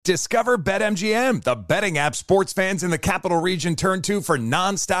Discover BetMGM, the betting app sports fans in the capital region turn to for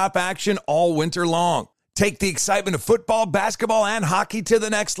nonstop action all winter long. Take the excitement of football, basketball, and hockey to the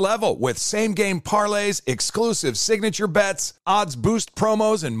next level with same-game parlays, exclusive signature bets, odds boost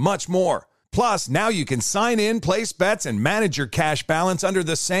promos, and much more. Plus, now you can sign in, place bets, and manage your cash balance under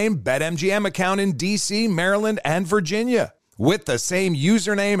the same BetMGM account in D.C., Maryland, and Virginia. With the same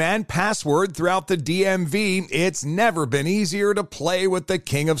username and password throughout the DMV, it's never been easier to play with the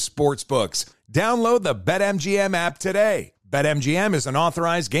king of sportsbooks. Download the BetMGM app today. BetMGM is an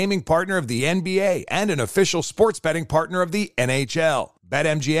authorized gaming partner of the NBA and an official sports betting partner of the NHL.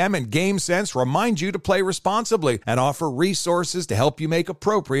 BetMGM and GameSense remind you to play responsibly and offer resources to help you make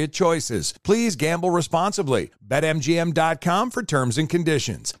appropriate choices. Please gamble responsibly. BetMGM.com for terms and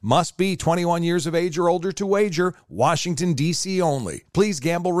conditions. Must be 21 years of age or older to wager. Washington, D.C. only. Please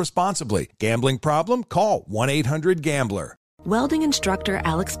gamble responsibly. Gambling problem? Call 1-800-GAMBLER. Welding instructor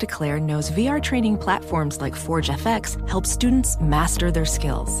Alex DeClaire knows VR training platforms like Forge FX help students master their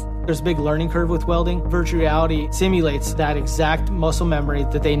skills. There's a big learning curve with welding. Virtual reality simulates that exact muscle memory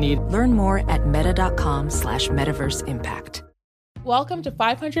that they need. Learn more at meta.com/metaverse impact. Welcome to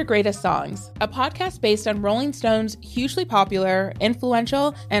 500 Greatest Songs, a podcast based on Rolling Stone's hugely popular,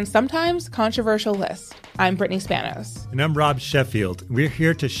 influential, and sometimes controversial list. I'm Brittany Spanos. And I'm Rob Sheffield. We're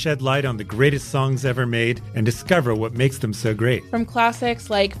here to shed light on the greatest songs ever made and discover what makes them so great. From classics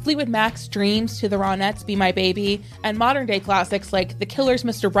like Fleetwood Mac's Dreams to the Ronettes' Be My Baby, and modern-day classics like The Killers'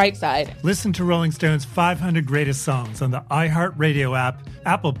 Mr. Brightside. Listen to Rolling Stone's 500 Greatest Songs on the iHeartRadio app,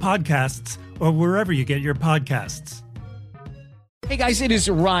 Apple Podcasts, or wherever you get your podcasts. Hey guys, it is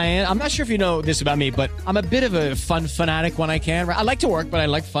Ryan. I'm not sure if you know this about me, but I'm a bit of a fun fanatic when I can. I like to work, but I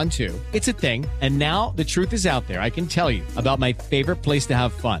like fun too. It's a thing. And now the truth is out there. I can tell you about my favorite place to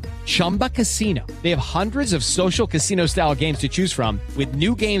have fun. Chumba Casino. They have hundreds of social casino style games to choose from with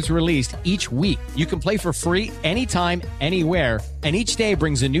new games released each week. You can play for free anytime, anywhere. And each day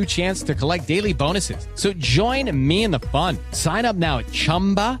brings a new chance to collect daily bonuses. So join me in the fun. Sign up now at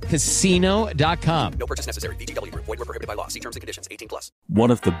ChumbaCasino.com. No purchase necessary. VGW Group. Void where prohibited by law. See terms and conditions. 18+.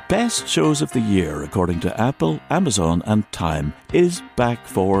 One of the best shows of the year, according to Apple, Amazon, and Time, is back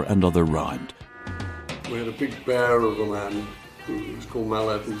for another round. We had a big bear of a man who was called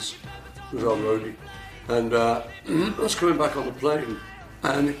Mal Evans, who was our roadie. And I was coming back on the plane,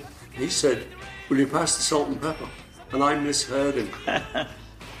 and he said, "Will you pass the salt and pepper?" And I misheard him. I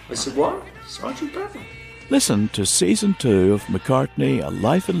said, "What? Sergeant Pepper?" Listen to Season 2 of McCartney, A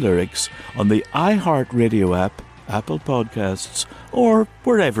Life in Lyrics on the iHeartRadio app, Apple Podcasts, or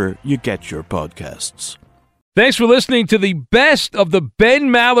wherever you get your podcasts. Thanks for listening to the Best of the Ben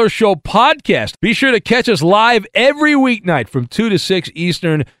Maller Show podcast. Be sure to catch us live every weeknight from 2 to 6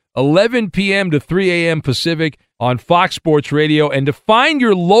 Eastern, 11 p.m. to 3 a.m. Pacific on Fox Sports Radio. And to find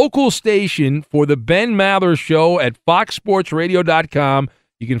your local station for the Ben Maller Show at foxsportsradio.com,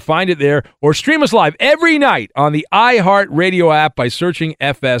 you can find it there, or stream us live every night on the iHeartRadio app by searching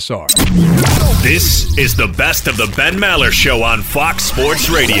FSR. This is the Best of the Ben Maller Show on Fox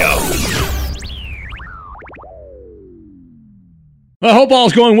Sports Radio. I hope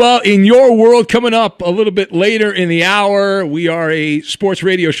all's going well in your world. Coming up a little bit later in the hour, we are a sports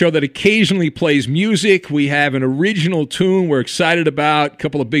radio show that occasionally plays music. We have an original tune we're excited about. A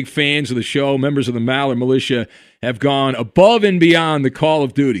couple of big fans of the show, members of the Maller Militia, have gone above and beyond the call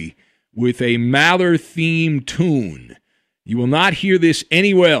of duty with a Maller-themed tune. You will not hear this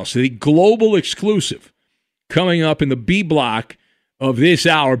anywhere else. The global exclusive coming up in the B block of this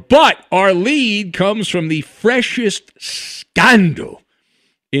hour. But our lead comes from the freshest scandal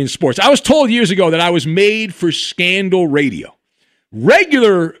in sports. I was told years ago that I was made for scandal radio.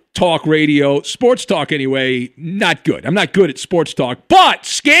 Regular talk radio, sports talk anyway, not good. I'm not good at sports talk. But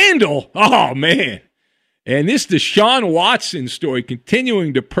scandal, oh man. And this Deshaun Watson story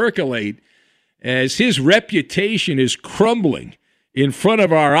continuing to percolate as his reputation is crumbling in front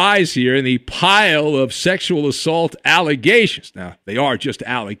of our eyes here in the pile of sexual assault allegations. Now, they are just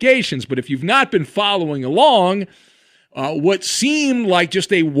allegations, but if you've not been following along, what seemed like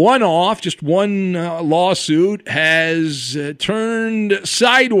just a one-off, just one lawsuit has turned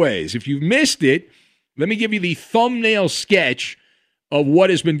sideways. If you've missed it, let me give you the thumbnail sketch of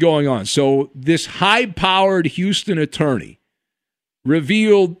what has been going on. So this high-powered Houston attorney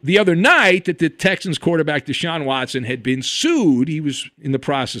revealed the other night that the Texans quarterback Deshaun Watson had been sued. He was in the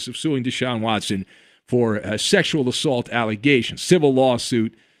process of suing Deshaun Watson for sexual assault allegations, civil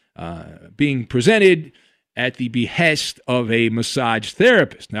lawsuit being presented at the behest of a massage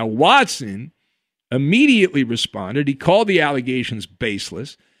therapist. Now, Watson immediately responded. He called the allegations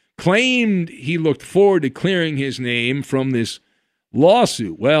baseless, claimed he looked forward to clearing his name from this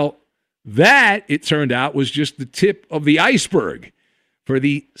lawsuit. Well, that, it turned out, was just the tip of the iceberg. For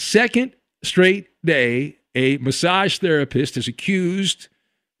the second straight day, a massage therapist has accused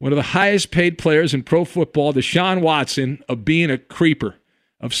one of the highest paid players in pro football, Deshaun Watson, of being a creeper,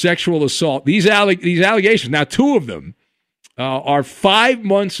 of sexual assault. These allegations, now two of them, are 5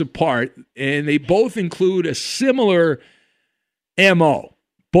 months apart, and they both include a similar MO.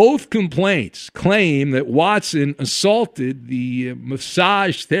 Both complaints claim that Watson assaulted the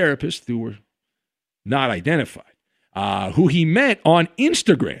massage therapist, who were not identified, who he met on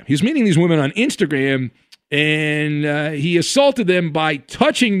Instagram. He was meeting these women on Instagram, and he assaulted them by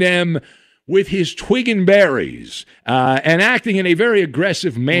touching them with his twig and berries and acting in a very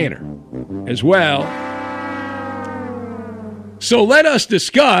aggressive manner as well. So let us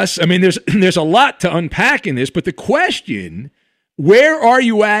discuss. I mean, there's a lot to unpack in this, but the question, where are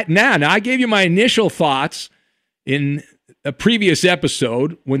you at now? Now, I gave you my initial thoughts in a previous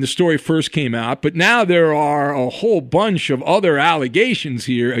episode when the story first came out, but now there are a whole bunch of other allegations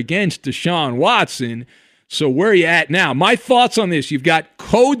here against Deshaun Watson. So where are you at now? My thoughts on this: you've got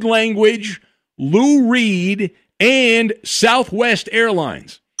Code Language, Lou Reed, and Southwest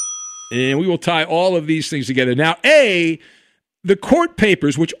Airlines. And we will tie all of these things together. Now, the court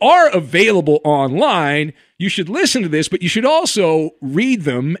papers, which are available online, you should listen to this, but you should also read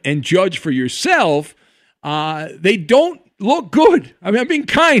them and judge for yourself. They don't look good. I mean, I'm being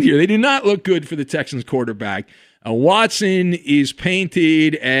kind here. They do not look good for the Texans quarterback. Watson is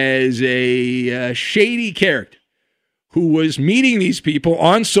painted as a shady character who was meeting these people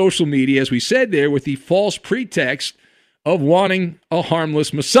on social media, as we said there, with the false pretext of wanting a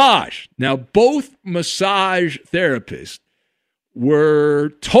harmless massage. Now, both massage therapists were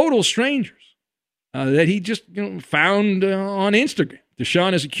total strangers that he just found on Instagram.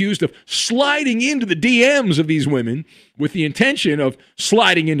 Deshaun is accused of sliding into the DMs of these women with the intention of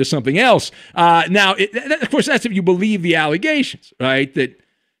sliding into something else. Now, of course, that's if you believe the allegations, right? That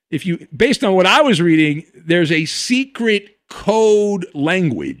based on what I was reading, there's a secret code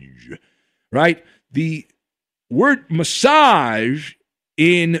language, right? The word massage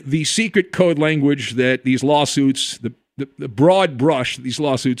in the secret code language that these lawsuits, the broad brush these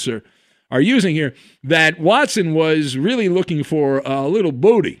lawsuits are using here, that Watson was really looking for a little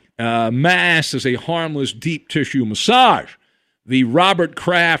booty, mass as a harmless deep tissue massage. The Robert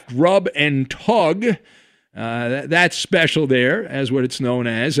Kraft rub and tug, that's special there, as what it's known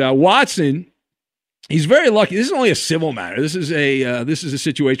as. Watson, he's very lucky. This is only a civil matter. This is a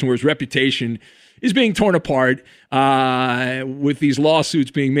situation where his reputation is being torn apart with these lawsuits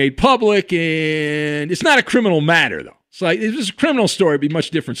being made public, and it's not a criminal matter, though. So if it was a criminal story, it'd be a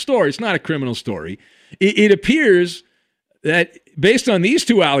much different story. It's not a criminal story. It appears that based on these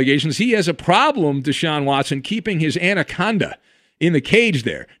two allegations, he has a problem, Deshaun Watson, keeping his anaconda in the cage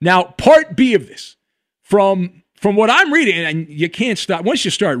there. Now, part B of this, from what I'm reading, and you can't stop. Once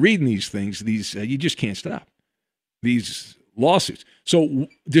you start reading these things, you just can't stop these lawsuits. So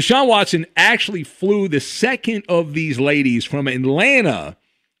Deshaun Watson actually flew the second of these ladies from Atlanta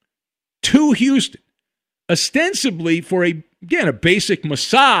to Houston, ostensibly for a basic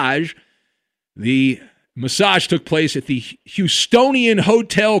massage. The massage took place at the Houstonian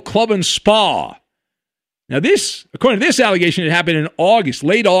Hotel Club and Spa. Now this, according to this allegation, it happened in August,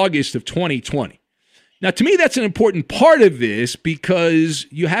 late August of 2020. Now, to me, that's an important part of this because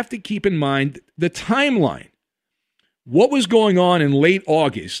you have to keep in mind the timeline. What was going on in late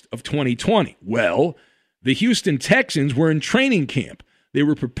August of 2020? Well, the Houston Texans were in training camp. They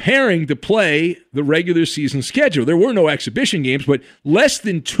were preparing to play the regular season schedule. There were no exhibition games, but less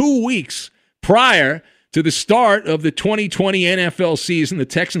than 2 weeks prior to the start of the 2020 NFL season, the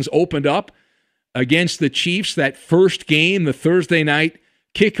Texans opened up against the Chiefs, that first game, the Thursday night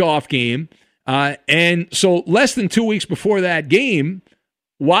kickoff game. And so less than 2 weeks before that game,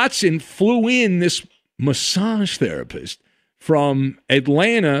 Watson flew in this massage therapist from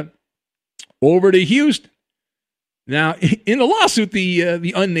Atlanta over to Houston. Now, in the lawsuit,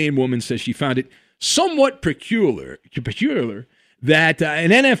 the unnamed woman says she found it somewhat peculiar that an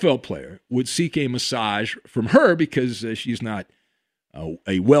NFL player would seek a massage from her because she's not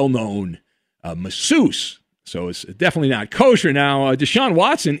a well-known masseuse. So it's definitely not kosher. Now, Deshaun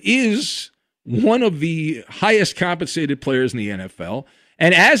Watson is one of the highest compensated players in the NFL.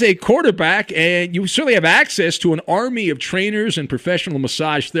 And as a quarterback, and you certainly have access to an army of trainers and professional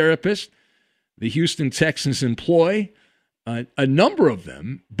massage therapists. The Houston Texans employ a number of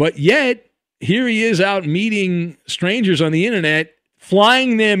them, but yet here he is out meeting strangers on the internet,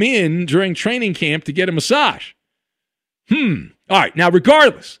 flying them in during training camp to get a massage. All right, now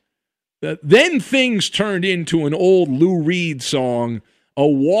regardless, Then things turned into an old Lou Reed song, A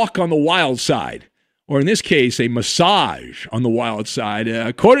Walk on the Wild Side, or in this case, a massage on the wild side.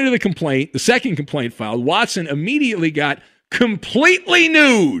 According to the complaint, the second complaint filed, Watson immediately got completely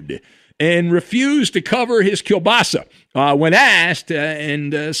nude and refused to cover his kielbasa when asked,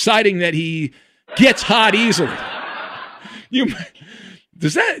 and citing that he gets hot easily.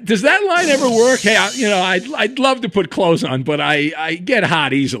 Does that line ever work? Hey, I'd love to put clothes on, but I get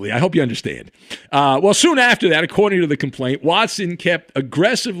hot easily. I hope you understand. Well, soon after that, according to the complaint, Watson kept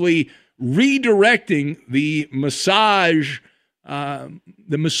aggressively redirecting the masseuse, however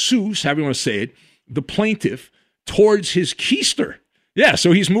you want to say it, the plaintiff, towards his keister. Yeah,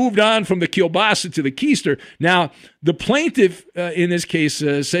 so he's moved on from the kielbasa to the keister. Now, the plaintiff, in this case,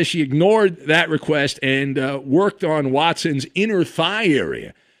 says she ignored that request and worked on Watson's inner thigh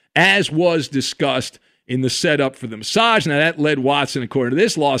area, as was discussed in the setup for the massage. Now, that led Watson, according to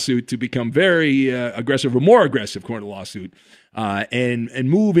this lawsuit, to become very aggressive, or more aggressive, according to the lawsuit, and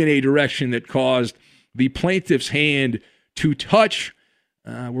move in a direction that caused the plaintiff's hand to touch,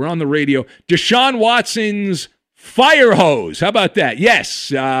 we're on the radio, Deshaun Watson's fire hose. How about that? Yes,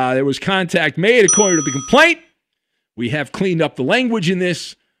 there was contact made according to the complaint. We have cleaned up the language in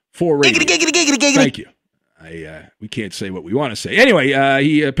this for radio. Thank you. We can't say what we want to say. Anyway,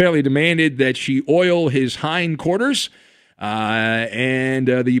 he apparently demanded that she oil his hindquarters, and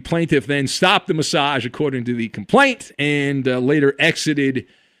the plaintiff then stopped the massage according to the complaint and later exited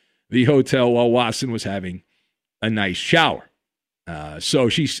the hotel while Watson was having a nice shower. So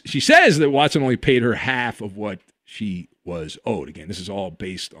she says that Watson only paid her half of what she was owed. Again, this is all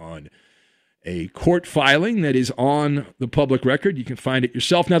based on a court filing that is on the public record. You can find it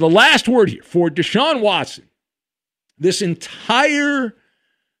yourself. Now, the last word here for Deshaun Watson, this entire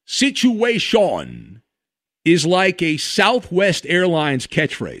situation is like a Southwest Airlines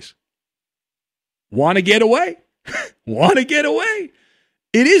catchphrase. Want to get away? Want to get away?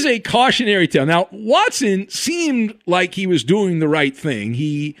 It is a cautionary tale. Now, Watson seemed like he was doing the right thing.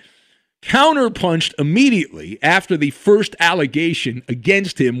 He counterpunched immediately after the first allegation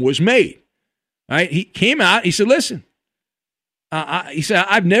against him was made. Right? He came out. He said, listen, he said,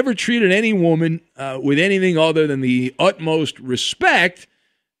 I've never treated any woman with anything other than the utmost respect.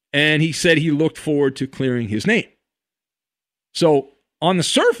 And he said he looked forward to clearing his name. So on the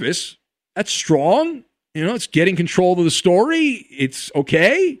surface, that's strong. It's getting control of the story. It's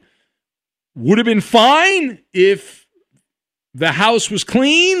okay. Would have been fine if the house was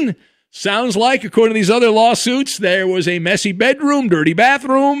clean. Sounds like, according to these other lawsuits, there was a messy bedroom, dirty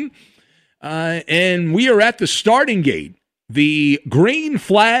bathroom, and we are at the starting gate. The green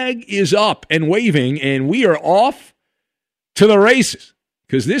flag is up and waving, and we are off to the races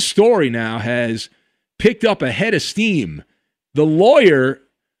because this story now has picked up a head of steam. The lawyer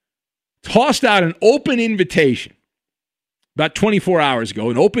tossed out an open invitation about 24 hours ago,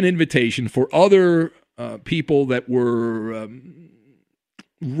 an open invitation for other people that were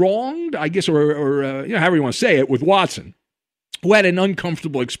wronged, I guess, or however you want to say it, with Watson, who had an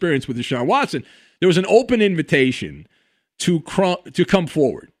uncomfortable experience with Deshaun Watson. There was an open invitation to come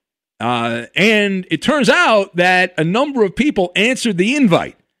forward. And it turns out that a number of people answered the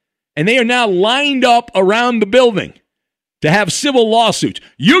invite, and they are now lined up around the building to have civil lawsuits.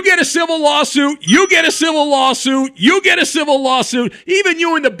 You get a civil lawsuit, you get a civil lawsuit, you get a civil lawsuit, even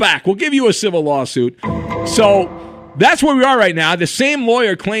you in the back will give you a civil lawsuit. So that's where we are right now. The same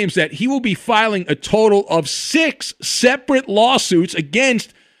lawyer claims that he will be filing a total of 6 separate lawsuits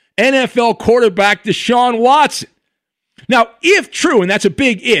against NFL quarterback Deshaun Watson. Now, if true, and that's a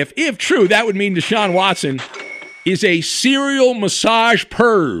big if true, that would mean Deshaun Watson is a serial massage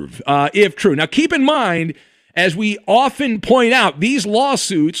perv, if true. Now, keep in mind, as we often point out, these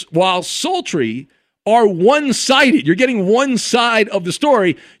lawsuits, while sultry, are one-sided. You're getting one side of the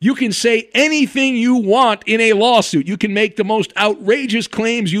story. You can say anything you want in a lawsuit. You can make the most outrageous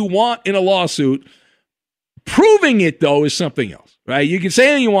claims you want in a lawsuit. Proving it, though, is something else, right? You can say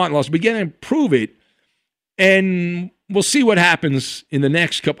anything you want in a lawsuit, but get and prove it, and we'll see what happens in the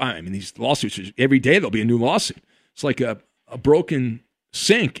next couple. I mean, these lawsuits, every day there'll be a new lawsuit. It's like a broken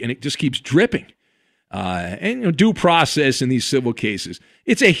sink, and it just keeps dripping. And due process in these civil cases.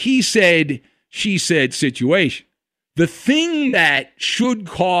 It's a he said, she said situation. The thing that should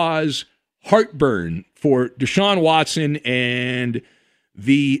cause heartburn for Deshaun Watson and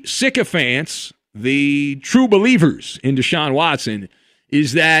the sycophants, the true believers in Deshaun Watson,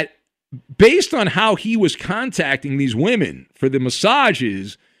 is that based on how he was contacting these women for the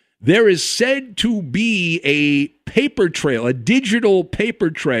massages, there is said to be a paper trail, a digital paper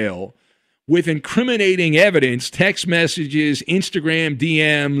trail with incriminating evidence, text messages, Instagram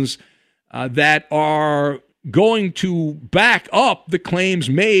DMs, that are going to back up the claims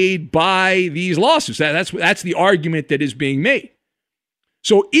made by these lawsuits. That's the argument that is being made.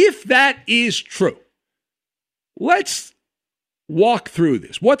 So if that is true, let's walk through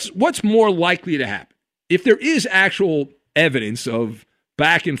this. What's more likely to happen? If there is actual evidence of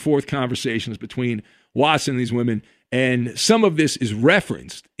back and forth conversations between Watson and these women, and some of this is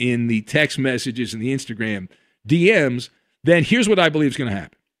referenced in the text messages and the Instagram DMs, then here's what I believe is going to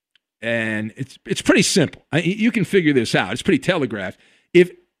happen. And it's pretty simple. You can figure this out. It's pretty telegraphed.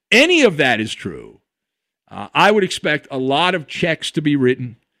 If any of that is true, I would expect a lot of checks to be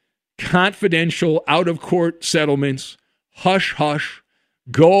written, confidential, out-of-court settlements, hush, hush,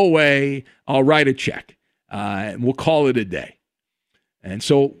 go away, I'll write a check, and we'll call it a day. And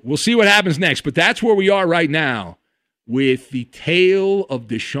so we'll see what happens next. But that's where we are right now with the tale of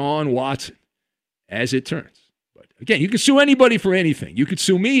Deshaun Watson as it turns. But again, you can sue anybody for anything. You could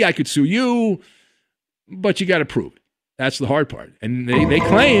sue me, I could sue you, but you got to prove it. That's the hard part. And they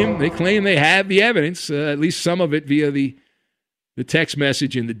claim they have the evidence, at least some of it via the text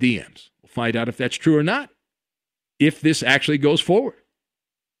message and the DMs. We'll find out if that's true or not, if this actually goes forward.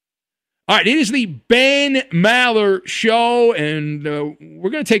 All right, it is the Ben Maller Show, and we're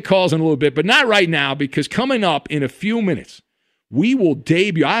going to take calls in a little bit, but not right now, because coming up in a few minutes, we will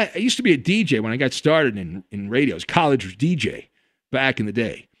debut. I used to be a DJ when I got started in radio. I was a college DJ back in the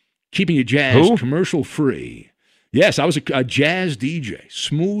day, keeping you jazz commercial-free. Yes, I was a jazz DJ,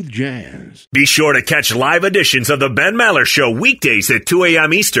 smooth jazz. Be sure to catch live editions of the Ben Maller Show weekdays at 2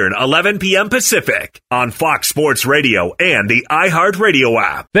 a.m. Eastern, 11 p.m. Pacific on Fox Sports Radio and the iHeartRadio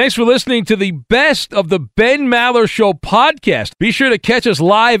app. Thanks for listening to the Best of the Ben Maller Show podcast. Be sure to catch us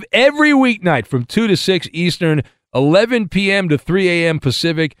live every weeknight from 2 to 6 Eastern, 11 p.m. to 3 a.m.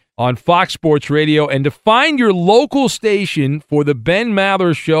 Pacific on Fox Sports Radio. And to find your local station for the Ben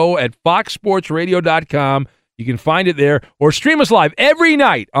Maller Show at foxsportsradio.com, you can find it there, or stream us live every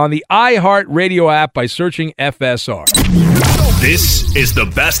night on the iHeartRadio app by searching FSR. This is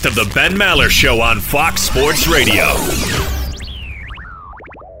the Best of the Ben Maller Show on Fox Sports Radio.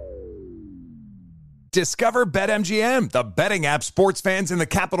 Discover BetMGM, the betting app sports fans in the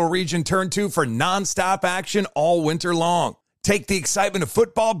capital region turn to for nonstop action all winter long. Take the excitement of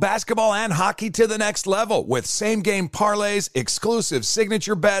football, basketball, and hockey to the next level with same-game parlays, exclusive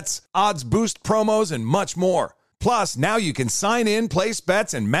signature bets, odds boost promos, and much more. Plus, now you can sign in, place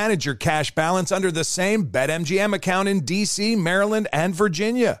bets, and manage your cash balance under the same BetMGM account in D.C., Maryland, and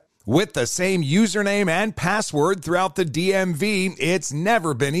Virginia. With the same username and password throughout the DMV, it's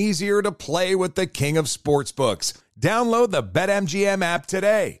never been easier to play with the king of sportsbooks. Download the BetMGM app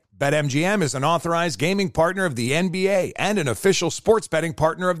today. BetMGM is an authorized gaming partner of the NBA and an official sports betting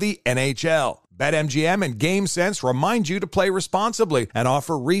partner of the NHL. BetMGM and GameSense remind you to play responsibly and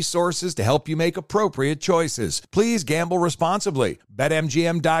offer resources to help you make appropriate choices. Please gamble responsibly.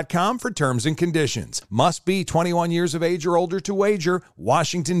 BetMGM.com for terms and conditions. Must be 21 years of age or older to wager.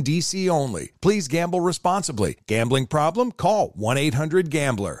 Washington, D.C. only. Please gamble responsibly. Gambling problem? Call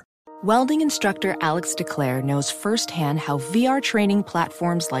 1-800-GAMBLER. Welding instructor Alex DeClaire knows firsthand how VR training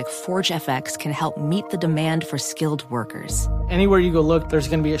platforms like ForgeFX can help meet the demand for skilled workers. Anywhere you go look, there's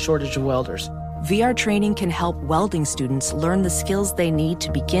going to be a shortage of welders. VR training can help welding students learn the skills they need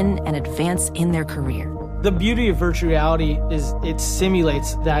to begin and advance in their career. The beauty of virtual reality is it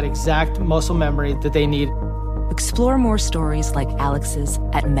simulates that exact muscle memory that they need. Explore more stories like Alex's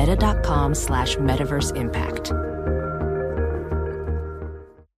at meta.com/metaverseimpact.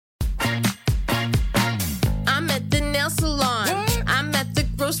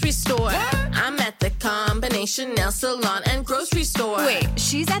 Nail salon and grocery store. Wait,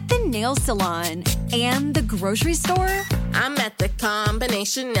 she's at the nail salon and the grocery store? I'm at the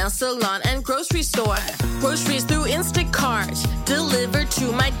combination nail salon and grocery store. Groceries through Instacart, delivered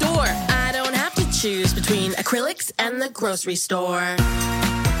to my door. I don't have to choose between acrylics and the grocery store.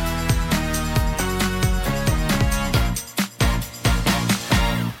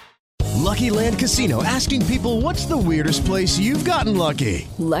 Lucky Land Casino, asking people, what's the weirdest place you've gotten lucky?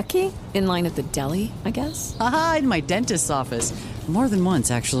 Lucky? In line at the deli, I guess? Aha, in my dentist's office. More than once,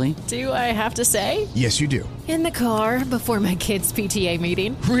 actually. Do I have to say? Yes, you do. In the car before my kids' PTA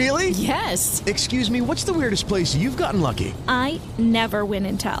meeting. Really? Yes. Excuse me, what's the weirdest place you've gotten lucky? I never win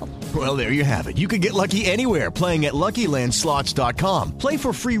and tell. Well, there you have it. You can get lucky anywhere, playing at LuckyLandSlots.com. Play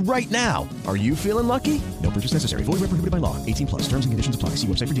for free right now. Are you feeling lucky? No purchase necessary. Void where prohibited by law. 18+. Terms and conditions apply. See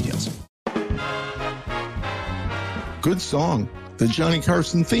website for details. Good song. The Johnny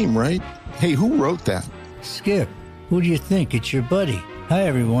Carson theme, right? Hey, who wrote that? Skip. Who do you think? It's your buddy. Hi,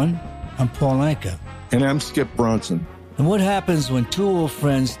 everyone. I'm Paul Anka. And I'm Skip Bronson. And what happens when two old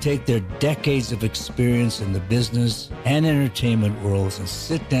friends take their decades of experience in the business and entertainment worlds and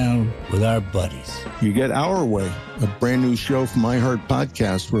sit down with our buddies? You get Our Way, a brand new show from iHeart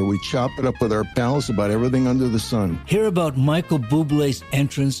Podcast where we chop it up with our pals about everything under the sun. Hear about Michael Bublé's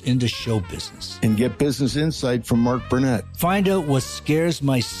entrance into show business. And get business insight from Mark Burnett. Find out what scares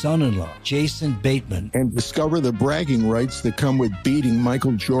my son-in-law, Jason Bateman. And discover the bragging rights that come with beating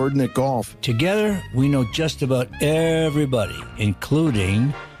Michael Jordan at golf. Together, we know just about everybody,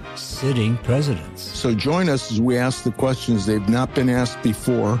 including sitting presidents. So join us as we ask the questions they've not been asked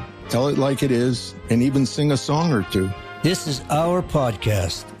before, tell it like it is, and even sing a song or two. This is our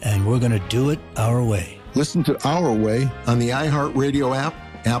podcast, and we're going to do it our way. Listen to Our Way on the iHeartRadio app,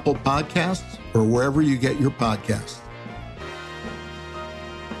 Apple Podcasts, or wherever you get your podcasts.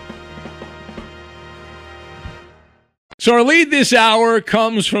 So our lead this hour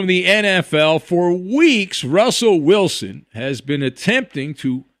comes from the NFL. For weeks, Russell Wilson has been attempting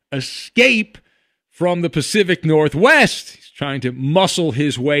to escape from the Pacific Northwest. He's trying to muscle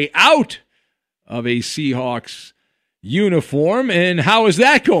his way out of a Seahawks uniform. And how is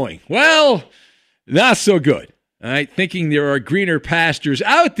that going? Well, not so good. All right, thinking there are greener pastures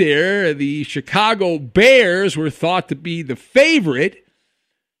out there, the Chicago Bears were thought to be the favorite.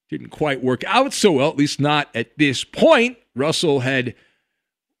 Didn't quite work out so well, at least not at this point. Russell had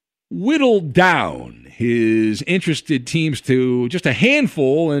whittled down his interested teams to just a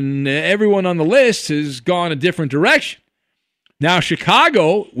handful, and everyone on the list has gone a different direction. Now,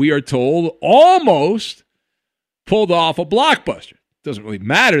 Chicago, we are told, almost pulled off a blockbuster. Doesn't really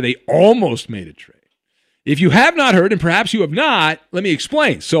matter. They almost made a trade. If you have not heard, and perhaps you have not, let me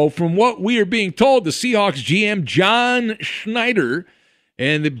explain. So from what we are being told, the Seahawks GM, John Schneider,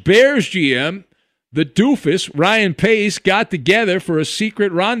 and the Bears GM, the doofus, Ryan Pace, got together for a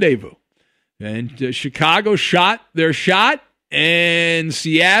secret rendezvous. And Chicago shot their shot, and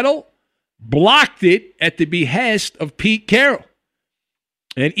Seattle blocked it at the behest of Pete Carroll.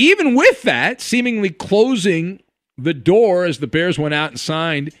 And even with that, seemingly closing the door as the Bears went out and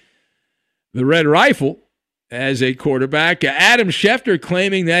signed the Red Rifle as a quarterback, Adam Schefter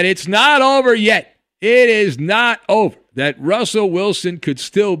claiming that it's not over yet. It is not over. That Russell Wilson could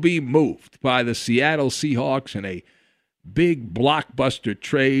still be moved by the Seattle Seahawks in a big blockbuster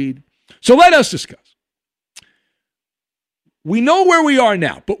trade. So let us discuss. We know where we are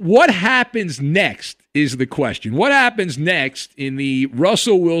now, but what happens next is the question. What happens next in the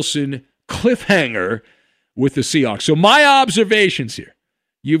Russell Wilson cliffhanger with the Seahawks? So my observations here.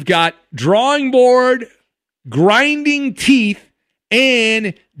 You've got drawing board, grinding teeth,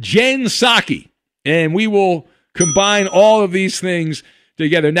 and Jen Psaki. And we will combine all of these things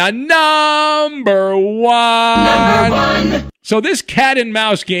together. Now, number one. So this cat and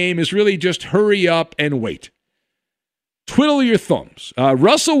mouse game is really just hurry up and wait. Twiddle your thumbs.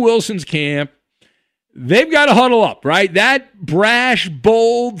 Russell Wilson's camp, they've got to huddle up, right? That brash,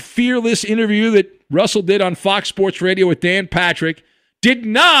 bold, fearless interview that Russell did on Fox Sports Radio with Dan Patrick did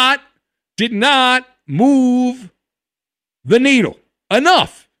not move the needle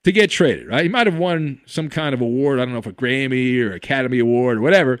enough to get traded, right? He might have won some kind of award. I don't know if a Grammy or Academy Award or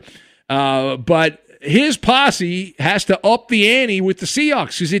whatever. But his posse has to up the ante with the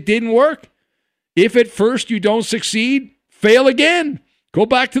Seahawks because it didn't work. If at first you don't succeed, fail again. Go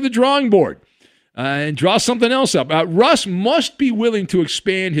back to the drawing board and draw something else up. Russ must be willing to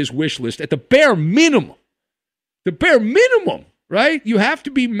expand his wish list at the bare minimum. The bare minimum, right? You have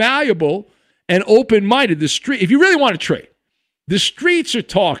to be malleable and open-minded. If you really want to trade, the streets are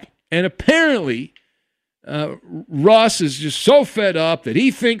talking, and apparently Russ is just so fed up that he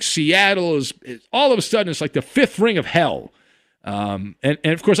thinks Seattle is all of a sudden it's like the fifth ring of hell. And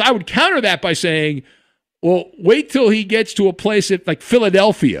of course, I would counter that by saying, well, wait till he gets to a place like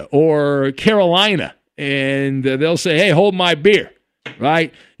Philadelphia or Carolina, and they'll say, hey, hold my beer,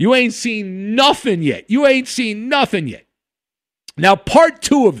 right? You ain't seen nothing yet. Now, part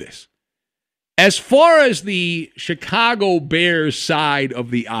two of this. As far as the Chicago Bears side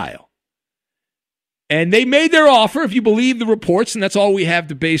of the aisle, and they made their offer, if you believe the reports, and that's all we have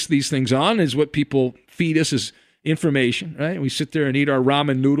to base these things on, is what people feed us as information, right? We sit there and eat our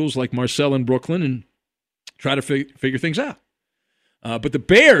ramen noodles like Marcel in Brooklyn and try to figure things out. But the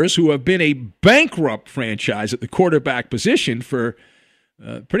Bears, who have been a bankrupt franchise at the quarterback position for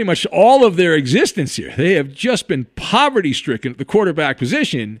pretty much all of their existence here, they have just been poverty-stricken at the quarterback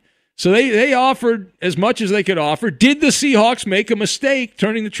position. So they offered as much as they could offer. Did the Seahawks make a mistake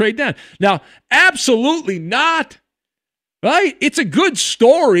turning the trade down? Now, absolutely not, right? It's a good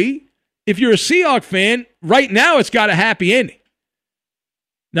story. If you're a Seahawks fan, right now it's got a happy ending.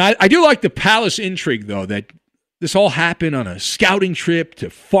 Now, I do like the palace intrigue, though, that This all happened on a scouting trip to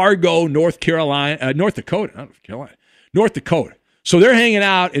Fargo, North Dakota. So they're hanging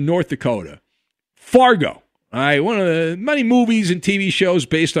out in North Dakota. Fargo, all right, one of the many movies and TV shows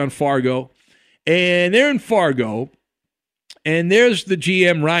based on Fargo. And they're in Fargo, and there's the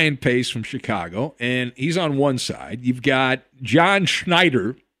GM, Ryan Pace from Chicago, and he's on one side. You've got John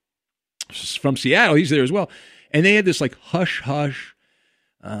Schneider from Seattle. He's there as well. And they had this like hush-hush,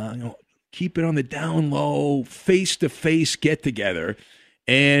 keep it on the down low, face-to-face get-together.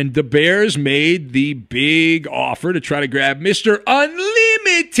 And the Bears made the big offer to try to grab Mr.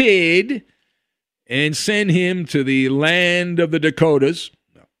 Unlimited and send him to the land of the Dakotas.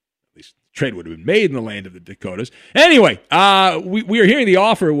 No, at least the trade would have been made in the land of the Dakotas. Anyway, we are hearing the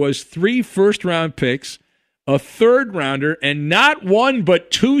offer was 3 first-round picks, a third-rounder, and not one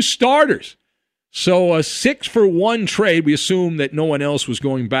but 2 starters. So a 6-for-1 trade. We assume that no one else was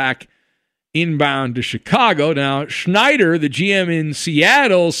going back inbound to Chicago. Now, Schneider, the GM in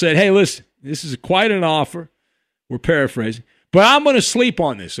Seattle, said, hey, listen, this is quite an offer. We're paraphrasing. But I'm going to sleep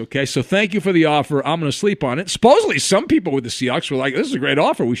on this, okay? So thank you for the offer. I'm going to sleep on it. Supposedly, some people with the Seahawks were like, this is a great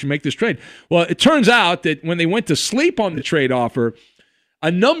offer. We should make this trade. Well, it turns out that when they went to sleep on the trade offer,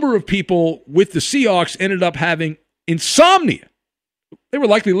 a number of people with the Seahawks ended up having insomnia. They were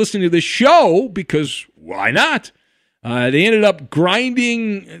likely listening to this show because why not? They ended up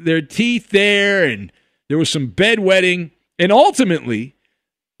grinding their teeth there, and there was some bedwetting. And ultimately,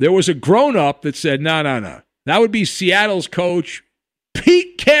 there was a grown-up that said, no. That would be Seattle's coach,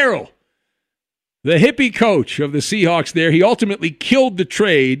 Pete Carroll, the hippie coach of the Seahawks there. He ultimately killed the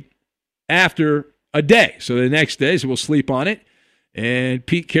trade after a day. So the next day, so we'll sleep on it. And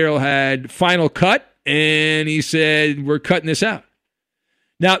Pete Carroll had final cut, and he said, we're cutting this out.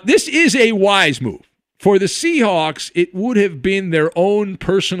 Now, this is a wise move. For the Seahawks, it would have been their own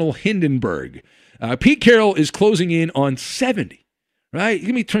personal Hindenburg. Pete Carroll is closing in on 70, right? He's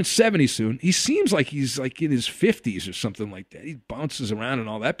going to turn 70 soon. He seems like he's like in his 50s or something like that. He bounces around and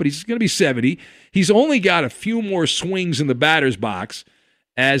all that, but he's going to be 70. He's only got a few more swings in the batter's box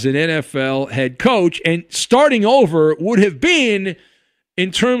as an NFL head coach, and starting over would have been, in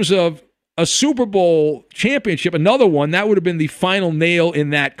terms of a Super Bowl championship, another one, that would have been the final nail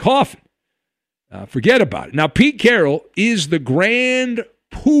in that coffin. Forget about it. Now, Pete Carroll is the grand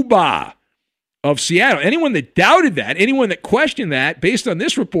poobah of Seattle. Anyone that doubted that, anyone that questioned that, based on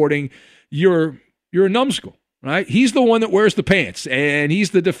this reporting, you're a numbskull, right? He's the one that wears the pants, and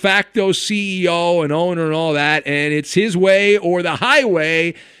he's the de facto CEO and owner and all that, and it's his way or the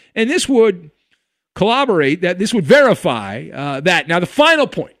highway, and this would corroborate that. This would verify that. Now, the final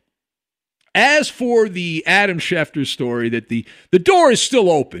point. As for the Adam Schefter story, that the door is still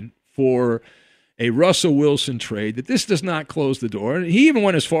open for a Russell Wilson trade, that this does not close the door. And he even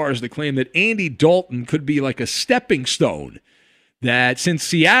went as far as to claim that Andy Dalton could be like a stepping stone, that since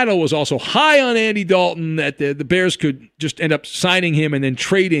Seattle was also high on Andy Dalton, that the Bears could just end up signing him and then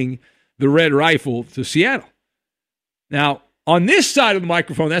trading the Red Rifle to Seattle. Now, on this side of the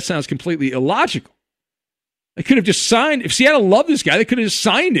microphone, that sounds completely illogical. They could have just signed, if Seattle loved this guy, they could have just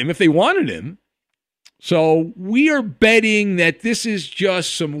signed him if they wanted him. So we are betting that this is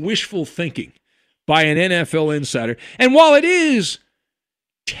just some wishful thinking by an NFL insider. And while it is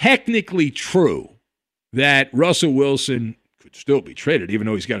technically true that Russell Wilson could still be traded, even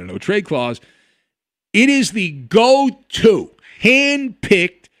though he's got a no-trade clause, it is the go-to,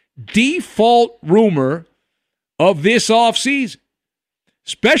 hand-picked, default rumor of this offseason,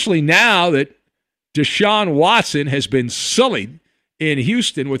 especially now that Deshaun Watson has been sullied in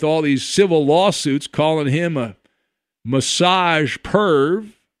Houston with all these civil lawsuits calling him a massage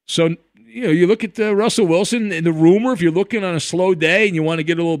perv. So, you look at Russell Wilson and the rumor, if you're looking on a slow day and you want to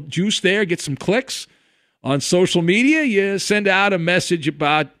get a little juice there, get some clicks on social media, you send out a message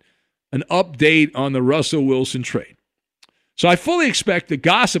about an update on the Russell Wilson trade. So I fully expect the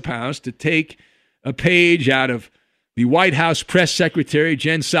Gossip House to take a page out of the White House press secretary,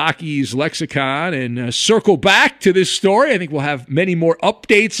 Jen Psaki's lexicon, and circle back to this story. I think we'll have many more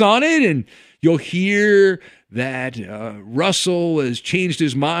updates on it, and you'll hear that Russell has changed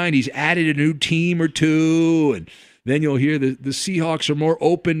his mind. He's added a new team or two, and then you'll hear the Seahawks are more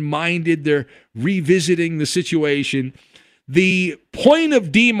open-minded. They're revisiting the situation. The point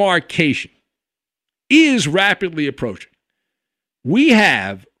of demarcation is rapidly approaching. We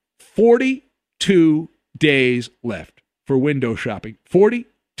have 42 days left for window shopping.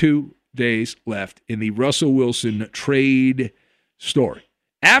 42 days left in the Russell Wilson trade story.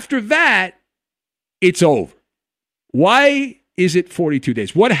 After that, it's over. Why is it 42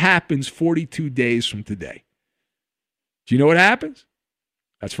 days? What happens 42 days from today? Do you know what happens?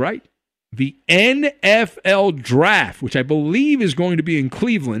 That's right. the NFL Draft, which I believe is going to be in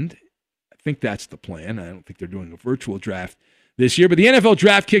Cleveland. I think that's the plan. I don't think they're doing a virtual draft this year, but the NFL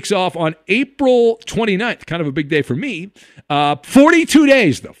Draft kicks off on April 29th. Kind of a big day for me. 42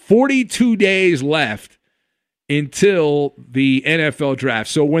 days, though. 42 days left until the NFL Draft.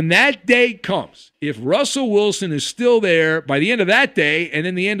 So when that day comes, if Russell Wilson is still there by the end of that day and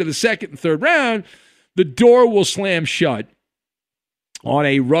then the end of the second and third round, the door will slam shut on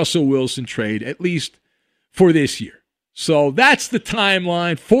a Russell Wilson trade, at least for this year. So that's the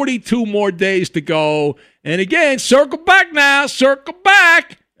timeline. 42 more days to go. And again, circle back now. Circle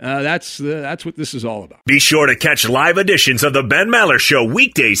back. That's what this is all about. Be sure to catch live editions of the Ben Maller Show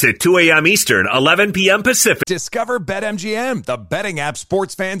weekdays at 2 a.m. Eastern, 11 p.m. Pacific. Discover BetMGM, the betting app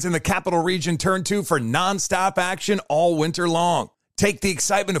sports fans in the capital region turn to for nonstop action all winter long. Take the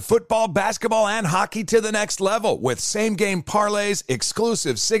excitement of football, basketball, and hockey to the next level with same-game parlays,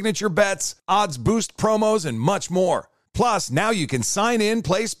 exclusive signature bets, odds boost promos, and much more. Plus, now you can sign in,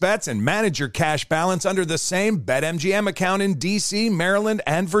 place bets, and manage your cash balance under the same BetMGM account in D.C., Maryland,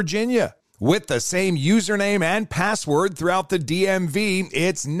 and Virginia. With the same username and password throughout the DMV,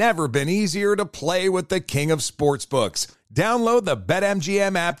 it's never been easier to play with the king of sportsbooks. Download the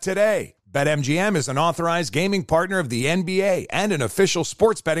BetMGM app today. BetMGM is an authorized gaming partner of the NBA and an official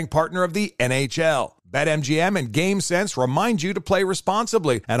sports betting partner of the NHL. BetMGM and GameSense remind you to play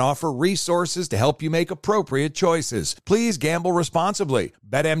responsibly and offer resources to help you make appropriate choices. Please gamble responsibly.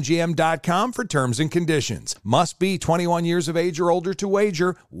 BetMGM.com for terms and conditions. Must be 21 years of age or older to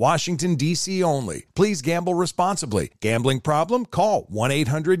wager. Washington, D.C. only. Please gamble responsibly. Gambling problem? Call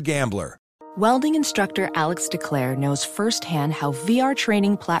 1-800-GAMBLER. Welding instructor Alex DeClaire knows firsthand how VR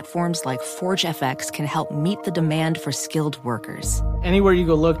training platforms like ForgeFX can help meet the demand for skilled workers. Anywhere you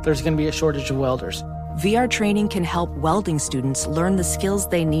go look, there's going to be a shortage of welders. VR training can help welding students learn the skills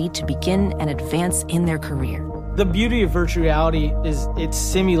they need to begin and advance in their career. The beauty of virtual reality is it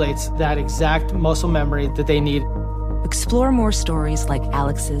simulates that exact muscle memory that they need. Explore more stories like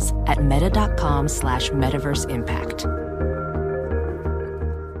Alex's at meta.com/metaverseimpact.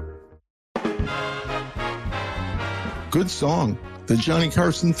 Good song. The Johnny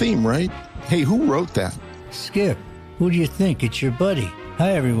Carson theme, right? Hey, who wrote that? Skip, who do you think? It's your buddy.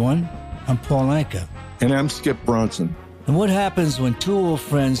 Hi, everyone. I'm Paul Anka. And I'm Skip Bronson. And what happens when two old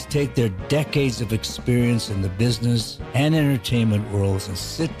friends take their decades of experience in the business and entertainment worlds and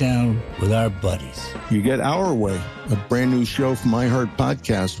sit down with our buddies? You get Our Way, a brand new show from iHeart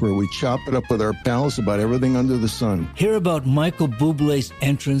Podcast where we chop it up with our pals about everything under the sun. Hear about Michael Bublé's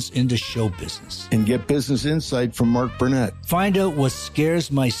entrance into show business. And get business insight from Mark Burnett. Find out what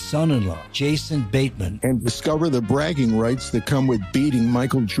scares my son-in-law, Jason Bateman. And discover the bragging rights that come with beating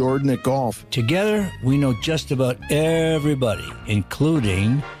Michael Jordan at golf. Together, we know just about everybody,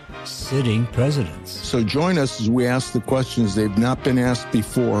 including sitting presidents. So join us as we ask the questions they've not been asked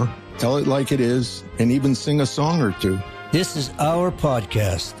before, tell it like it is, and even sing a song or two. This is our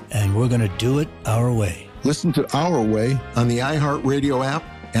podcast, and we're going to do it our way. Listen to Our Way on the iHeartRadio app,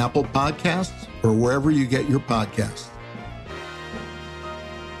 Apple Podcasts, or wherever you get your podcasts.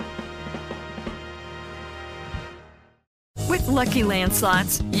 With Lucky Land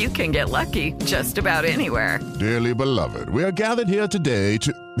Slots, you can get lucky just about anywhere. Dearly beloved, we are gathered here today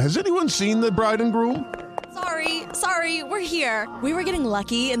to... Has anyone seen the bride and groom? Sorry, we're here. We were getting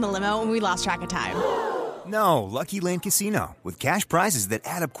lucky in the limo and we lost track of time. No, Lucky Land Casino, with cash prizes that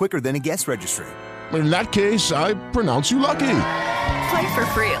add up quicker than a guest registry. In that case, I pronounce you lucky. Play for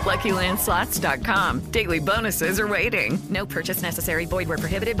free at LuckyLandSlots.com. Daily bonuses are waiting. No purchase necessary. Void where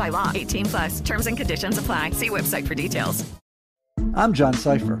prohibited by law. 18+. Terms and conditions apply. See website for details. I'm John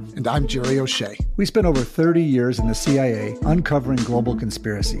Cipher. And I'm Jerry O'Shea. We spent over 30 years in the CIA uncovering global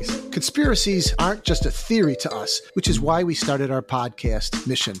conspiracies. Conspiracies aren't just a theory to us, which is why we started our podcast,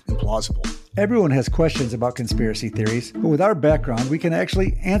 Mission Implausible. Everyone has questions about conspiracy theories, but with our background, we can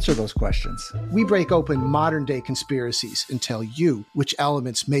actually answer those questions. We break open modern-day conspiracies and tell you which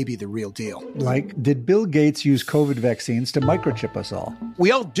elements may be the real deal. Like, did Bill Gates use COVID vaccines to microchip us all?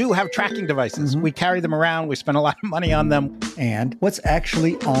 We all do have tracking devices. We carry them around. We spend a lot of money on them. And what's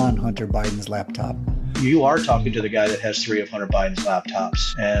actually on Hunter Biden's laptop? You are talking to the guy that has 3 of Hunter Biden's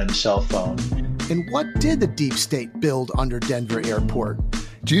laptops and cell phone. And what did the deep state build under Denver Airport?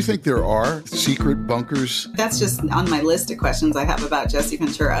 Do you think there are secret bunkers? That's just on my list of questions I have about Jesse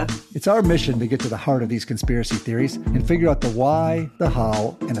Ventura. It's our mission to get to the heart of these conspiracy theories and figure out the why, the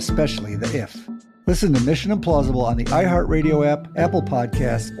how, and especially the if. Listen to Mission Implausible on the iHeartRadio app, Apple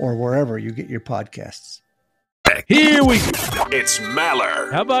Podcasts, or wherever you get your podcasts. Here we go. It's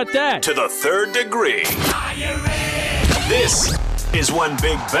Maller. How about that? To the third degree. This is when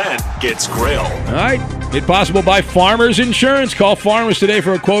Big Ben gets grilled. All right. Made possible by Farmers Insurance. Call Farmers today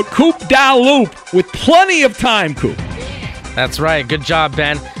for a quote. Coop da loop with plenty of time, Coop. That's right. Good job,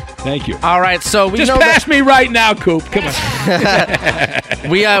 Ben. Thank you. All right, so we just know pass me right now, Coop. Come on.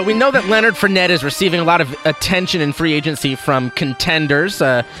 we know that Leonard Fournette is receiving a lot of attention in free agency from contenders.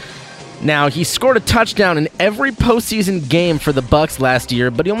 Now, he scored a touchdown in every postseason game for the Bucs last year,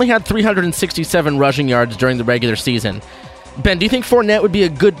 but he only had 367 rushing yards during the regular season. Ben, do you think Fournette would be a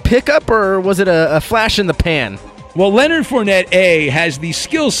good pickup, or was it a flash in the pan? Well, Leonard Fournette, has the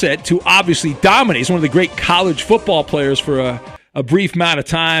skill set to obviously dominate. He's one of the great college football players for a brief amount of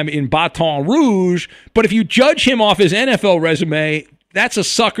time in Baton Rouge. But if you judge him off his NFL resume, that's a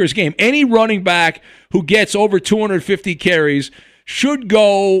sucker's game. Any running back who gets over 250 carries should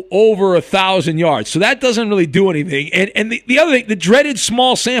go over 1,000 yards. So that doesn't really do anything. And the other thing, the dreaded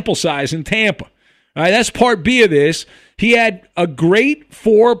small sample size in Tampa. All right, that's part B of this. He had a great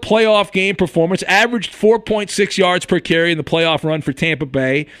 4 playoff game performance, averaged 4.6 yards per carry in the playoff run for Tampa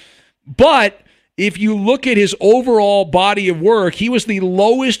Bay. But if you look at his overall body of work, he was the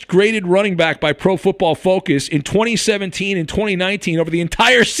lowest graded running back by Pro Football Focus in 2017 and 2019 over the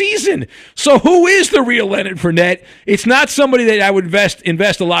entire season. So who is the real Leonard Fournette? It's not somebody that I would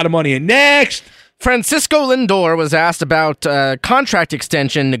invest a lot of money in. Next. Francisco Lindor was asked about contract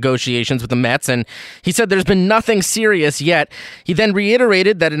extension negotiations with the Mets, and he said there's been nothing serious yet. He then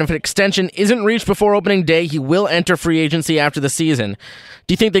reiterated that if an extension isn't reached before opening day, he will enter free agency after the season.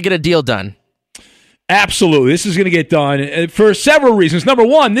 Do you think they get a deal done? Absolutely. This is going to get done for several reasons. Number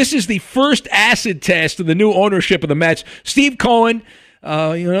one, this is the first acid test of the new ownership of the Mets. Steve Cohen,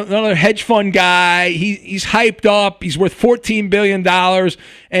 another hedge fund guy. He's hyped up. He's worth $14 billion.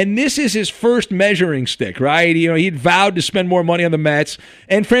 And this is his first measuring stick, right? He'd vowed to spend more money on the Mets.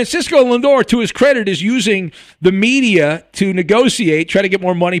 And Francisco Lindor, to his credit, is using the media to negotiate, try to get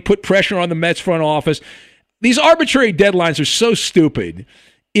more money, put pressure on the Mets front office. These arbitrary deadlines are so stupid.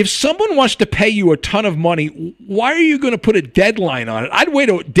 If someone wants to pay you a ton of money, why are you going to put a deadline on it? I'd wait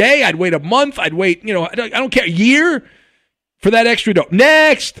a day. I'd wait a month. I'd wait, I don't care, a year for that extra dough.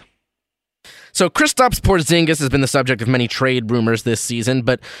 Next. So Kristaps Porzingis has been the subject of many trade rumors this season,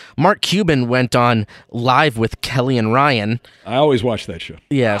 but Mark Cuban went on Live with Kelly and Ryan. I always watch that show.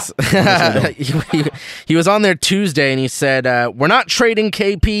 Yes. He was on there Tuesday, and he said, we're not trading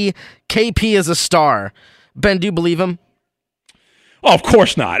KP. KP is a star. Ben, do you believe him? Oh, of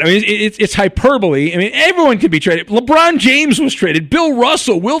course not. I mean, it's hyperbole. I mean, everyone could be traded. LeBron James was traded. Bill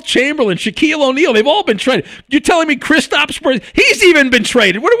Russell, Wilt Chamberlain, Shaquille O'Neal, they've all been traded. You're telling me Kristaps Porzingis, he's even been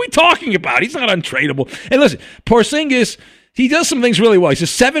traded. What are we talking about? He's not untradeable. And listen, Porzingis, he does some things really well. He's a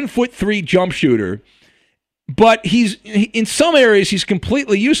 7'3" jump shooter, but in some areas he's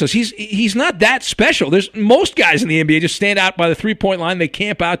completely useless. He's not that special. There's most guys in the NBA just stand out by the 3-point line. They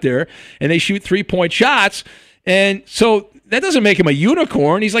camp out there and they shoot 3-point shots. And so that doesn't make him a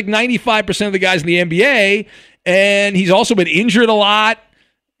unicorn. He's like 95% of the guys in the NBA, and he's also been injured a lot.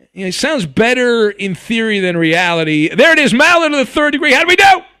 He sounds better in theory than reality. There it is, Maller to the third degree. How do we do?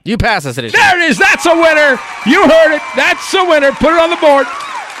 You pass us. There it is. That's a winner. You heard it. That's a winner. Put it on the board.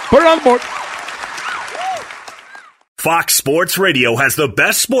 Put it on the board. Fox Sports Radio has the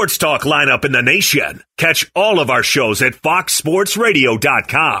best sports talk lineup in the nation. Catch all of our shows at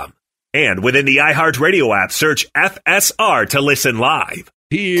foxsportsradio.com. And within the iHeartRadio app, search FSR to listen live.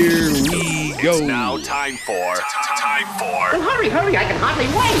 Here we go. It's now time for... Well, hurry, I can hardly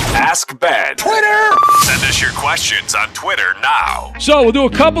wait. Ask Ben. Twitter! Send us your questions on Twitter now. So we'll do a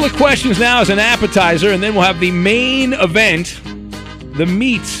couple of questions now as an appetizer, and then we'll have the main event, the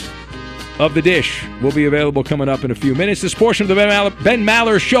meat of the dish, will be available coming up in a few minutes. This portion of the Ben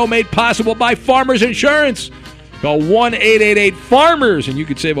Maller Show made possible by Farmers Insurance. Call 1-888-FARMERS, and you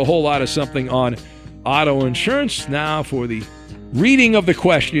could save a whole lot of something on auto insurance. Now for the reading of the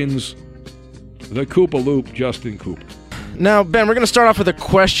questions, the Koopa Loop, Justin Cooper. Now, Ben, we're going to start off with a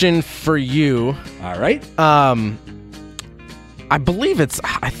question for you. All right. I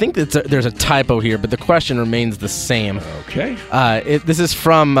think there's a typo here, but the question remains the same. Okay. This is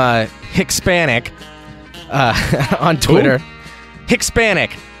from Hispanic on Twitter. Who?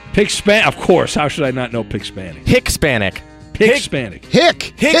 Hispanic. Hispanic, of course. How should I not know Hispanic? Hispanic. Hispanic.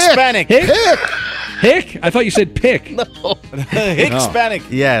 Hispanic. Hick? I thought you said pick. No. Hispanic.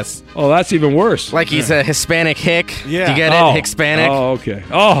 Yes. Oh, that's even worse. Like he's a Hispanic hick. Yeah. Do you get it? Hispanic. Oh, okay.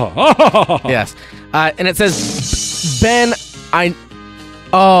 Oh. Yes. And it says, Ben,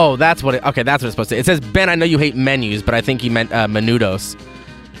 Oh, that's what that's what it's supposed to say. It says, Ben, I know you hate menus, but I think he meant menudos.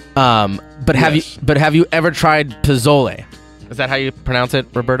 But have you ever tried pozole? Is that how you pronounce it,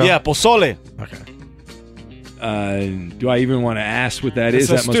 Roberto? Yeah, pozole. Okay. Do I even want to ask what that is?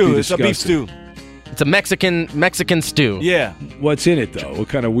 That must be It's a beef disgusting. stew. It's a Mexican stew. Yeah. What's in it, though? What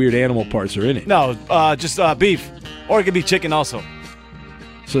kind of weird animal parts are in it? No, just beef. Or it could be chicken also.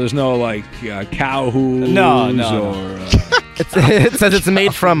 So there's no, like, cow hooves No. It says it's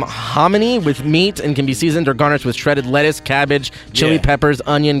made from hominy with meat and can be seasoned or garnished with shredded lettuce, cabbage, chili peppers,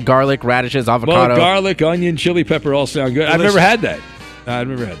 onion, garlic, radishes, avocado. Well, garlic, onion, chili pepper all sound good. Delicious. I've never had that. I've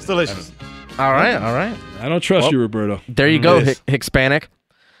never had that. It's delicious. All right. I don't trust you, Roberto. There you go, Hispanic.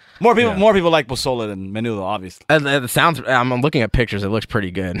 More people like pozole than menudo, obviously. It sounds. I'm looking at pictures. It looks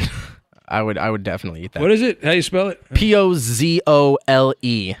pretty good. I would definitely eat that. What is it? How do you spell it? Pozole.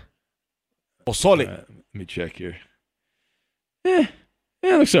 Pozole. Let me check here. Yeah,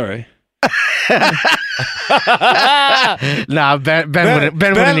 it looks all right. Nah, Ben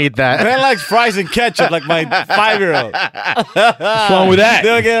wouldn't eat that. Ben likes fries and ketchup like my 5-year-old. What's wrong with that?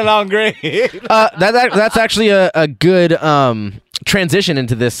 They'll get along great. That's actually a good transition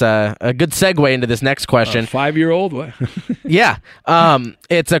into this, a good segue into this next question. 5-year-old? What? Yeah.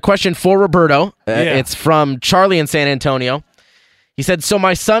 It's a question for Roberto. It's from Charlie in San Antonio. He said, so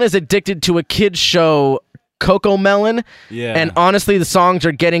my son is addicted to a kid's show, Coco Melon, and honestly, the songs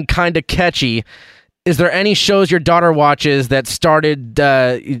are getting kind of catchy. Is there any shows your daughter watches that started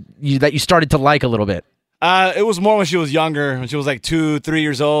that you started to like a little bit? It was more when she was younger, when she was like 2-3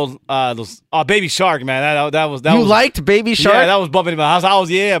 years old. Baby Shark, man, that was. You liked Baby Shark? Yeah, that was bumping in my house. I was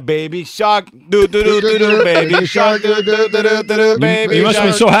Baby Shark, do do do do do, Baby Shark, do do do do do, Baby. You must have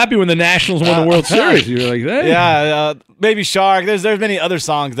been so happy when the Nationals won the World Series. You were like, hey. Yeah, Baby Shark. There's many other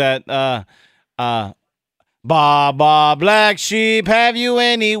songs that Ba Black Sheep, have you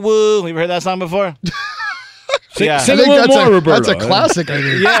any wool? You ever heard that song before? Sing a little more, Roberto. That's a classic, I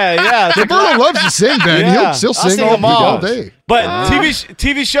think. Yeah. Roberto loves to sing, man. Yeah. He'll sing all day. But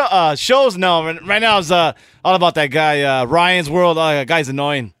TV shows, no. Right now it's all about that guy, Ryan's World. Guy's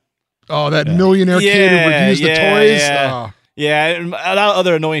annoying. Oh, that millionaire kid who would use the toys? Yeah, a lot of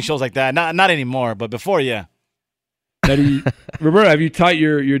other annoying shows like that. Not anymore, but before, yeah. Roberto, have you taught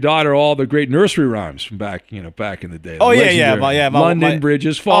your daughter all the great nursery rhymes from back in the day? Oh, yeah. London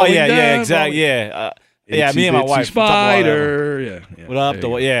Bridges falling down. Exactly, yeah. Me and my wife. Spider. What up?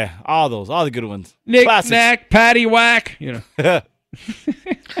 All the good ones. Knick, knack, patty whack.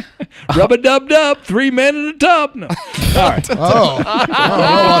 Rub a dub dub, 3 men in a tub. No. All right. Oh, I don't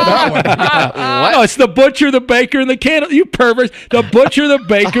know about that one. What? Oh, it's the butcher, the baker, and the candle. You perverts. The butcher, the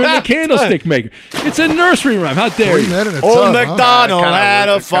baker, and the candlestick maker. It's a nursery rhyme. How dare you? Old MacDonald had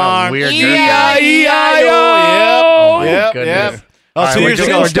a farm. E-I-E-I-O. Yep. Right, 2 years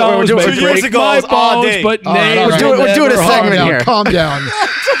ago. We're doing 2 years ago all day. But we're doing a segment here. Calm down.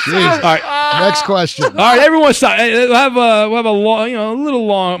 All right. Next question. All right, everyone stop. We'll have a long, a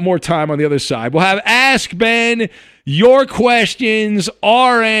little more time on the other side. We'll have Ask Ben, your questions,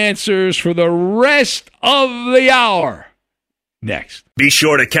 our answers for the rest of the hour. Next. Be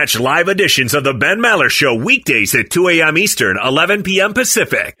sure to catch live editions of the Ben Maller Show weekdays at 2 a.m. Eastern, 11 p.m.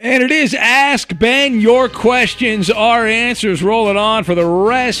 Pacific. And it is Ask Ben, your questions, our answers. Rolling on for the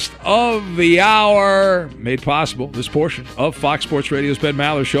rest of the hour. Made possible, this portion of Fox Sports Radio's Ben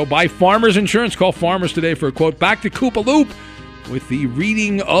Maller Show by Farmers Insurance. Call Farmers today for a quote. Back to Koopa Loop with the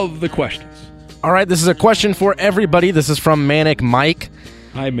reading of the questions. All right, this is a question for everybody. This is from Manic Mike.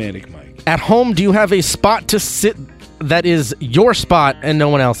 Hi, Manic Mike. At home, do you have a spot to sit that is your spot and no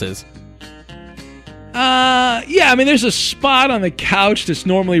one else's? Yeah, I mean, there's a spot on the couch that's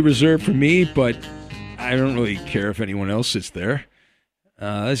normally reserved for me, but I don't really care if anyone else sits there.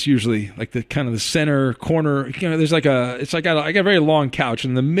 That's usually like the kind of the center corner. There's like I got a very long couch,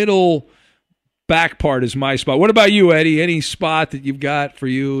 and the middle back part is my spot. What about you, Eddie? Any spot that you've got for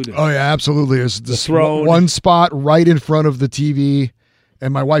you? Oh yeah, absolutely. There's the throne. One spot right in front of the TV.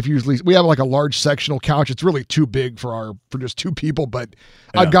 And my wife we have like a large sectional couch. It's really too big for just two people, but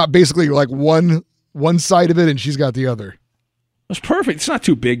I've got basically like one side of it and she's got the other. That's perfect. It's not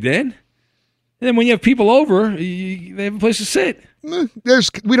too big then. And then when you have people over, they have a place to sit. We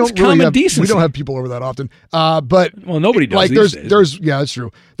don't have people over that often. But nobody does. Like these days. there's that's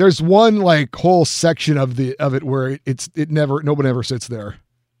true. There's one like whole section of it where nobody ever sits there.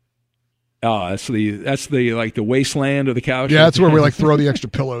 Oh, that's the like the wasteland of the couch. Yeah, that's where we like throw the extra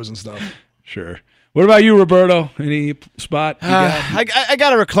pillows and stuff. Sure. What about you, Roberto? Any spot? I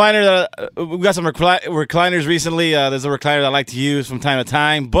got a recliner. We got some recliners recently. There's a recliner that I like to use from time to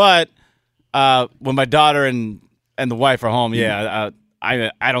time. But when my daughter and the wife are home, I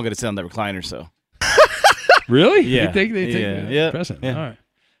don't get to sit on the recliner. So really, yeah, they take present. Yeah. All right.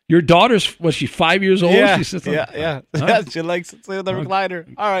 Your daughter's, was she 5 years old? Yeah, She sits on, yeah. Huh? She likes to sit on the recliner.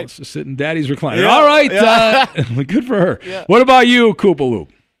 All right. Let's just sit in Daddy's recliner. Yeah, All right. yeah. Good for her. Yeah. What about you, Koopa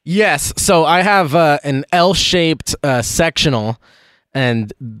Loop? Yes, so I have an L-shaped sectional,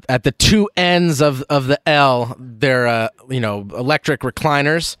 and at the two ends of the L, they're electric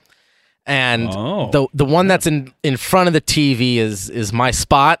recliners, and the one that's in front of the TV is my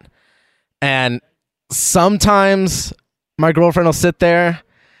spot, and sometimes my girlfriend will sit there,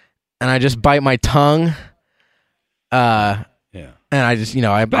 and I just bite my tongue. And I just,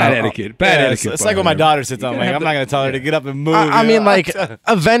 Bad etiquette. It's like when my daughter sits on. I'm not going to tell her to get up and move. I mean, like,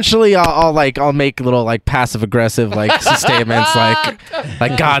 eventually I'll make little like passive aggressive like statements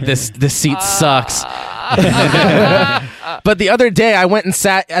like God, this seat sucks. But the other day I went and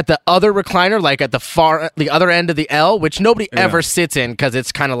sat at the other recliner, like at the other end of the L, which nobody ever sits in because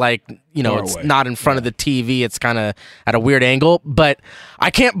it's kind of like, it's not in front of the TV. It's kind of at a weird angle. But I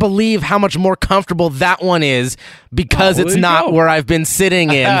can't believe how much more comfortable that one is because it's not where I've been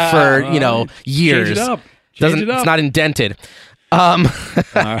sitting in for, years. Change it up. It's not indented. All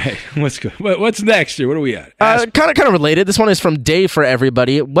right, let's go. What's next here? What are we at? Kind of related. This one is from Dave for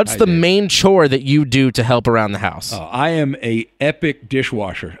everybody. What's the main chore that you do to help around the house? I am a epic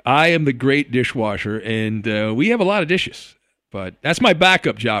dishwasher. I am the great dishwasher, and we have a lot of dishes. But that's my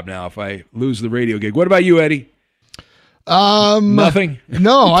backup job now if I lose the radio gig. What about you, Eddie? Nothing.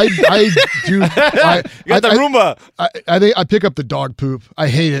 No, I do. You got the Roomba. I think I pick up the dog poop. I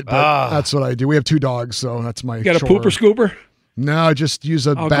hate it, but that's what I do. We have 2 dogs, so that's my. You got chore. a pooper scooper? No, I just use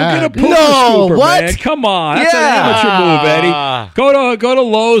a bag. Go get a pooper scooper, man. Come on. That's an amateur move, Eddie. Go to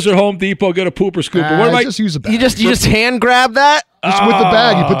Lowe's or Home Depot, get a pooper scooper. What am I just use a bag. You just hand grab that? Just with the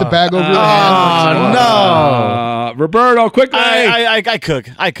bag. You put the bag over your hand. Oh, no. Roberto, quickly. I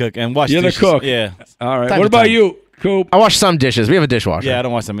cook and wash You're dishes. the cook. Yeah. All right. What about you, Coop? I wash some dishes. We have a dishwasher. Yeah, I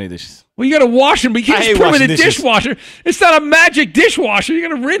don't wash so many dishes. Well, you got to wash them, but you can't just put them in a dishes. dishwasher. It's not a magic dishwasher. You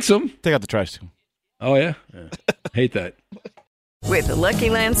got to rinse them. Take out the trash, too. Oh, yeah? Hate that. With the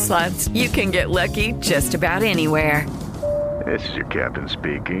Lucky Land Slots, you can get lucky just about anywhere. This is your captain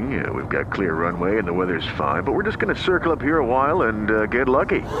speaking. We've got clear runway and the weather's fine, but we're just going to circle up here a while and get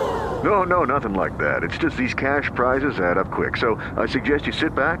lucky. No, nothing like that. It's just these cash prizes add up quick. So I suggest you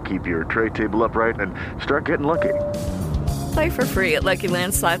sit back, keep your tray table upright, and start getting lucky. Play for free at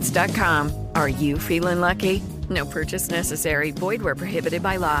LuckyLandSlots.com. Are you feeling lucky? No purchase necessary. Void where prohibited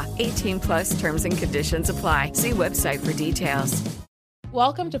by law. 18+ terms and conditions apply. See website for details.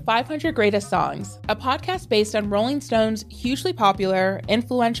 Welcome to 500 Greatest Songs, a podcast based on Rolling Stone's hugely popular,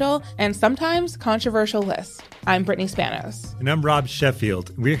 influential, and sometimes controversial list. I'm Brittany Spanos. And I'm Rob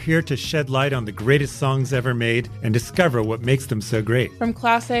Sheffield. We're here to shed light on the greatest songs ever made and discover what makes them so great. From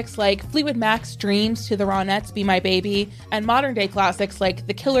classics like Fleetwood Mac's Dreams to the Ronettes' Be My Baby, and modern-day classics like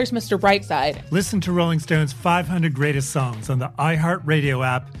The Killers' Mr. Brightside. Listen to Rolling Stone's 500 Greatest Songs on the iHeartRadio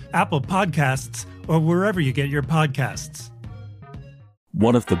app, Apple Podcasts, or wherever you get your podcasts.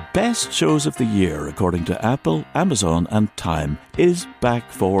 One of the best shows of the year, according to Apple, Amazon, and Time, is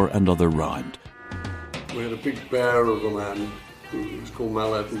back for another round. We had a big bear of a man who was called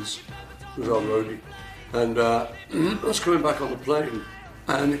Mal Evans, who was our roadie. And I was coming back on the plane,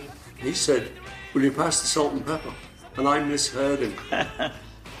 and he said, "Will you pass the salt and pepper?" And I misheard him. I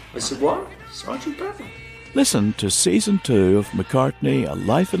said, "What? Sergeant Pepper?" Listen to Season 2 of McCartney, A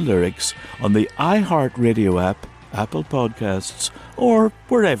Life in Lyrics on the iHeartRadio app, Apple Podcasts, or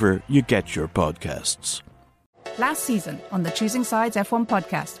wherever you get your podcasts. Last season on the Choosing Sides F1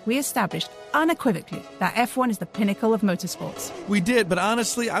 podcast, we established unequivocally that F1 is the pinnacle of motorsports. We did, but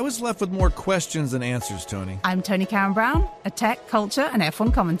honestly, I was left with more questions than answers, Tony. I'm Tony Karen Brown, a tech, culture, and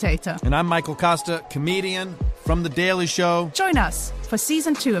F1 commentator. And I'm Michael Costa, comedian from The Daily Show. Join us for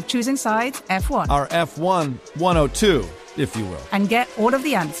Season 2 of Choosing Sides F1. Our F1 102, if you will. And get all of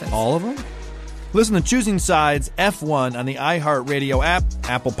the answers. All of them? Listen to Choosing Sides F1 on the iHeartRadio app,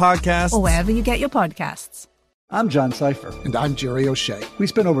 Apple Podcasts, or wherever you get your podcasts. I'm John Cipher. And I'm Jerry O'Shea. We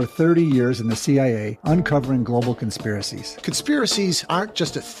spent over 30 years in the CIA uncovering global conspiracies. Conspiracies aren't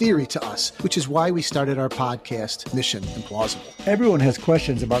just a theory to us, which is why we started our podcast, Mission Implausible. Everyone has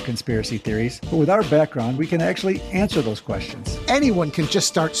questions about conspiracy theories, but with our background, we can actually answer those questions. Anyone can just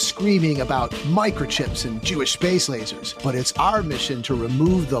start screaming about microchips and Jewish space lasers, but it's our mission to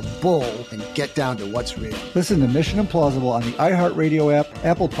remove the bull and get down to what's real. Listen to Mission Implausible on the iHeartRadio app,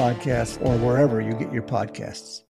 Apple Podcasts, or wherever you get your podcasts.